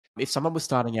If someone was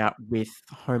starting out with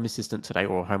Home Assistant today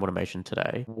or home automation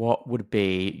today, what would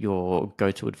be your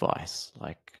go-to advice?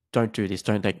 Like, don't do this,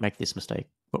 don't make this mistake.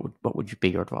 What would be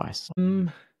your advice? I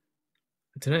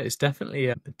don't know. It's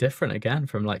definitely different again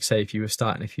from like say if you were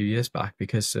starting a few years back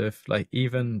because of like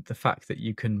even the fact that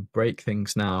you can break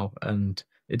things now and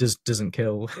it just doesn't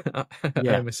kill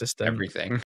Yeah. Home Assistant.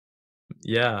 Everything.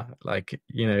 Yeah, like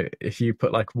if you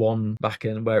put like one back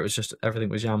in where it was just everything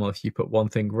was YAML, if you put one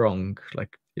thing wrong,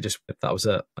 like you just that was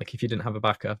it. Like if you didn't have a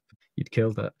backup, you'd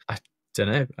killed it. I don't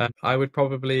know. I would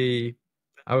probably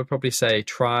say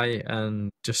try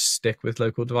and just stick with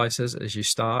local devices as you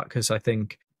start because I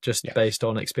think just Yes. based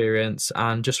on experience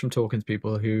and just from talking to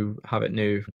people who have it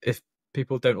new, if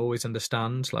people don't always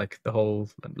understand like the whole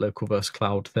local versus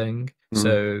cloud thing, Mm.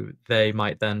 so they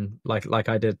might then like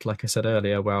I did, like I said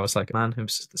earlier, where I was like, man, who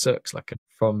sucks? Like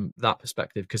from that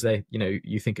perspective, because they,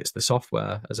 you think it's the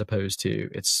software as opposed to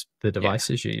it's the Yeah.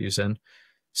 devices you're using.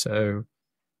 So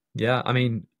yeah, I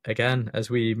mean, again,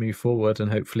 as we move forward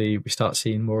and hopefully we start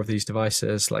seeing more of these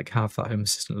devices like have that Home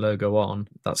Assistant logo on,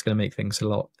 that's going to make things a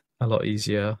lot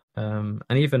easier. And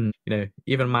even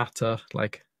even Matter,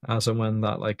 like as and when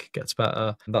that like gets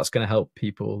better, that's going to help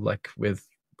people like with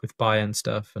buy-in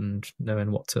stuff and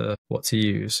knowing what to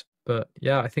use. But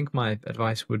yeah, I think my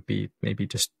advice would be maybe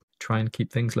just try and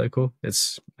keep things local.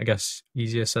 It's, I guess,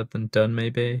 easier said than done,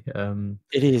 maybe.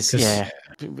 It is, Because yeah.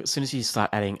 As soon as you start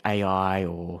adding AI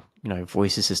or,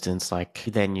 voice assistants, like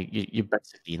then you're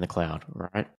basically in the cloud,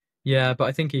 right? yeah, but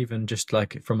I think even just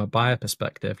like from a buyer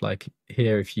perspective, like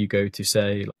here, if you go to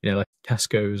say, like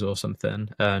Tesco's or something,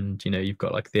 and you've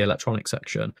got like the electronic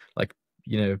section, like,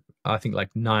 I think like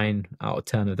 9 out of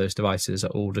 10 of those devices are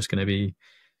all just going to be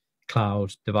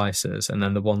cloud devices. And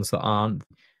then the ones that aren't,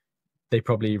 they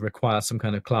probably require some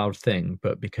kind of cloud thing,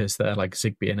 but because they're like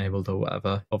Zigbee enabled or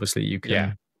whatever, obviously you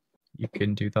Yeah.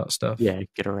 can do that stuff. Yeah,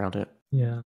 get around it.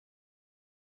 Yeah.